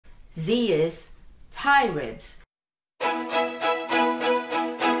Zea's Thai Ribs.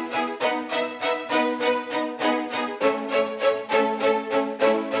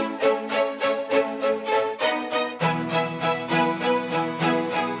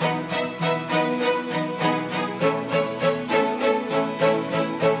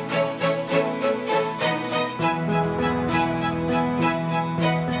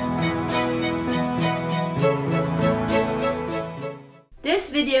 This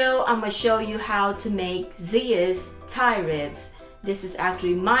video, I'm going to show you how to make Zea's Thai Ribs. This is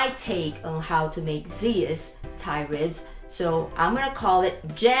actually my take on how to make Zea's Thai Ribs. So I'm going to call it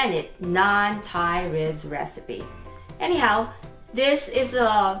Janet non-Thai Ribs recipe. Anyhow, this is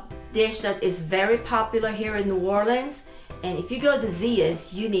a dish that is very popular here in New Orleans. And if you go to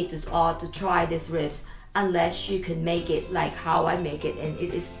Zea's, you need to try this ribs unless you can make it like how I make it. And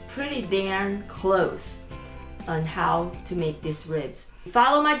it is pretty darn close on how to make these ribs.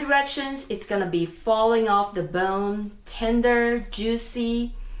 Follow my directions. It's gonna be falling off the bone, tender,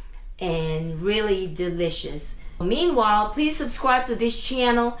 juicy, and really delicious. Meanwhile, please subscribe to this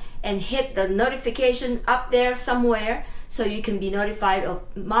channel and hit the notification up there somewhere so you can be notified of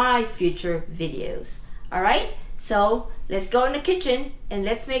my future videos. Alright, so let's go in the kitchen and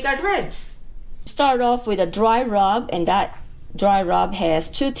let's make our ribs. Start off with a dry rub, and that dry rub has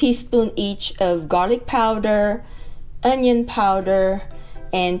 2 teaspoons each of garlic powder, onion powder,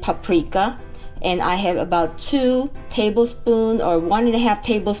 and paprika. And I have about 2 tablespoons or 1.5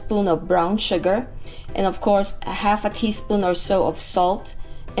 tablespoons of brown sugar. And of course, a half a teaspoon or so of salt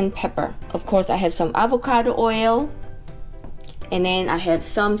and pepper. Of course, I have some avocado oil. And then I have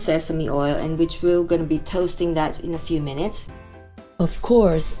some sesame oil, and which we're going to be toasting that in a few minutes. Of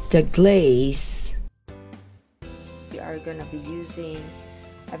course, the glaze. We are gonna be using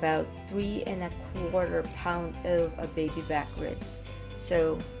about 3¼ pounds of a baby back ribs.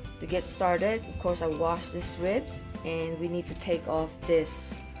 So to get started, of course, I wash these ribs, and we need to take off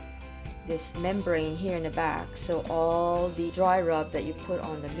this membrane here in the back, so all the dry rub that you put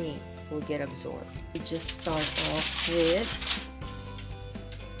on the meat will get absorbed. We just start off with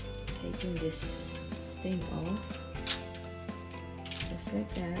taking this thing off, just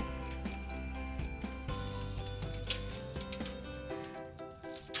like that.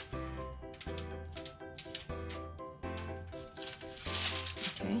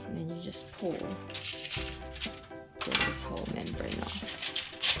 And then you just pull this whole membrane off,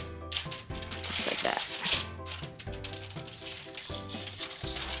 just like that.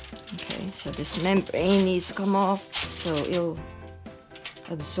 Okay, so this membrane needs to come off so it'll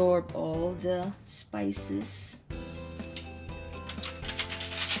absorb all the spices.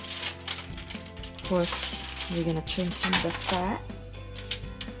 Of course, we're gonna trim some of the fat.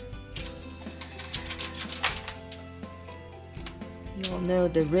 You all know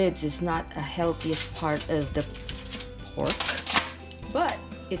the ribs is not a healthiest part of the pork, but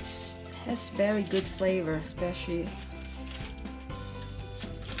it has very good flavor, especially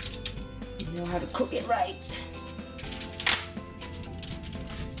you know how to cook it right.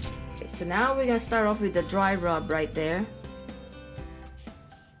 Okay, so now we're gonna start off with the dry rub right there.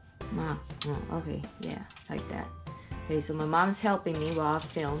 Okay, yeah, like that. Okay, so my mom's helping me while I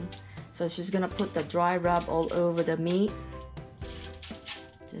film, so she's gonna put the dry rub all over the meat.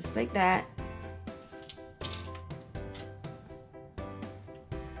 Just like that.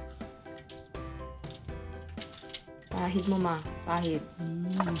 Pahid mo ma, pahid.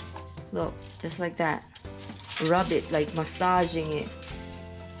 Look, just like that. Rub it, like massaging it.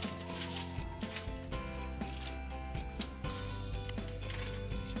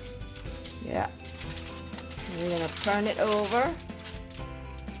 Yeah. We're gonna turn it over.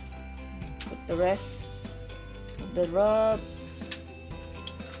 Put the rest of the rub.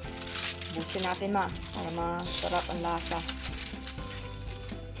 Busin natin ma, para masarap ang lasa.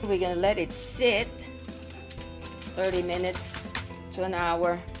 We're gonna let it sit 30 minutes to an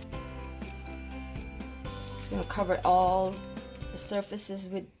hour. It's gonna cover all the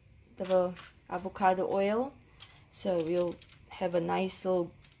surfaces with the avocado oil, so we'll have a nice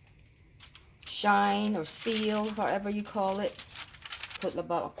little shine or seal, however you call it. Put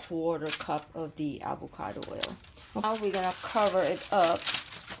about 1/4 cup of the avocado oil. Now we're gonna cover it up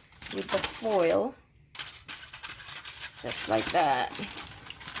with the foil, just like that.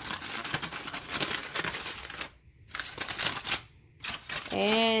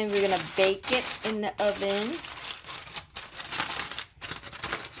 And we're gonna bake it in the oven,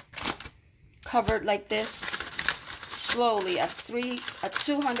 covered like this, slowly at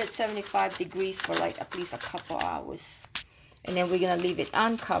 275 degrees for like at least a couple hours. And then we're gonna leave it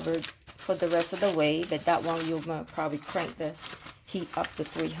uncovered for the rest of the way, but that one you're gonna probably crank the heat up to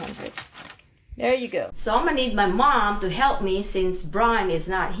 300. There you go. So I'm gonna need my mom to help me since Brian is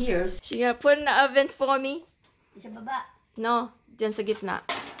not here. She gonna put in the oven for me? Sa baba. No, dyan sa gitna.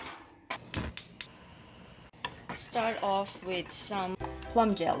 Start off with some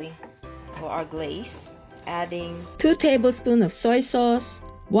plum jelly for our glaze. Adding 2 tablespoons of soy sauce,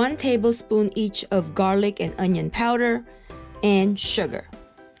 1 tablespoon each of garlic and onion powder, and sugar.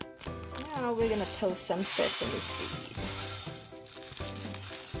 Now we're gonna toast some sesame seed.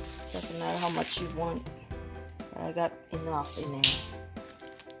 Doesn't matter how much you want, but I got enough in there.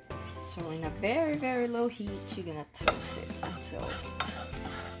 So in a very, very low heat, you're gonna toast it until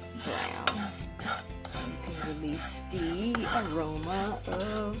brown. You can release the aroma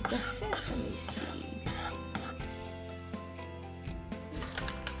of the sesame seed.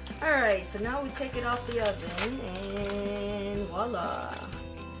 Alright, so now we take it off the oven and voila!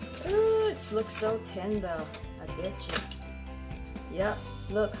 Ooh, it looks so tender, I bet you. Yep,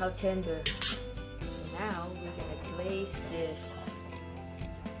 look how tender. So now we're gonna glaze this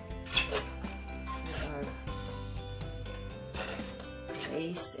with our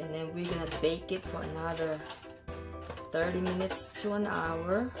base, and then we're gonna bake it for another 30 minutes to an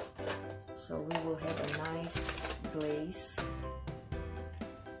hour. So we will have a nice glaze.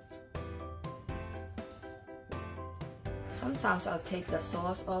 Sometimes I'll take the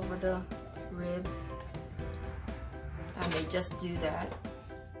sauce over the rib. I may just do that,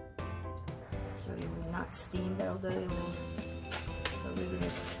 so it will not steam, but although it will. So we're gonna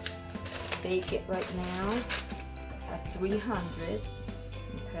bake it right now at 300,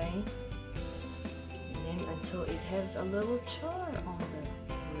 okay? And then until it has a little char on the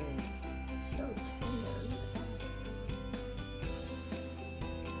rib. So tender.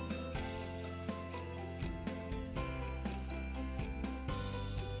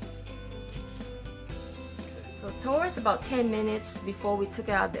 So towards about 10 minutes before we took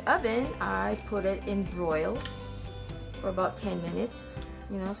it out of the oven, I put it in broil for about 10 minutes,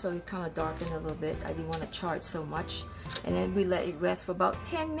 you know, so it kind of darkened a little bit. I didn't want to char it so much. And then we let it rest for about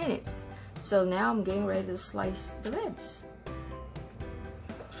 10 minutes. So now I'm getting ready to slice the ribs.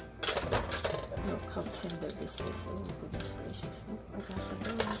 Look how tender this is. Oh goodness gracious. Oh, I got the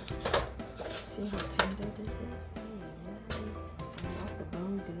bone. See how tender this is? Yeah, it's off the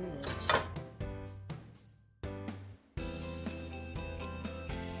bone good.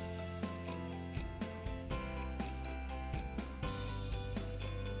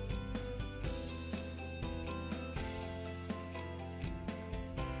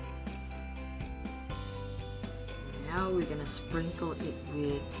 Now we're gonna sprinkle it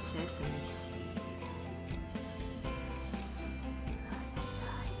with sesame seed.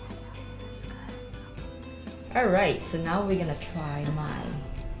 Alright, so now we're gonna try my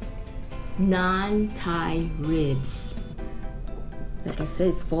non-Thai ribs. Like I said,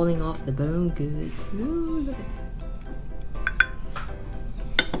 it's falling off the bone good. Ooh, look at that.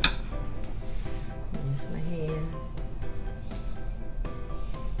 Use my hand.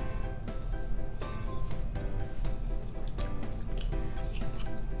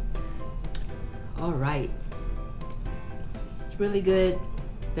 All right, it's really good,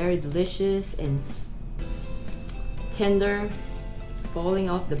 very delicious and tender, falling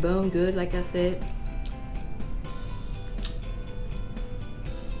off the bone good, like I said.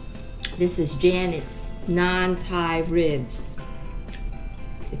 This is Janet's non-Thai ribs.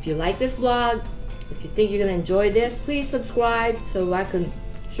 If you like this vlog, if you think you're gonna enjoy this, please subscribe so I can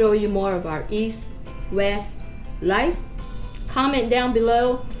show you more of our East West life. Comment down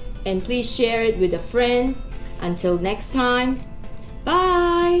below and please share it with a friend. Until next time,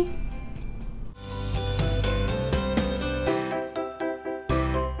 bye!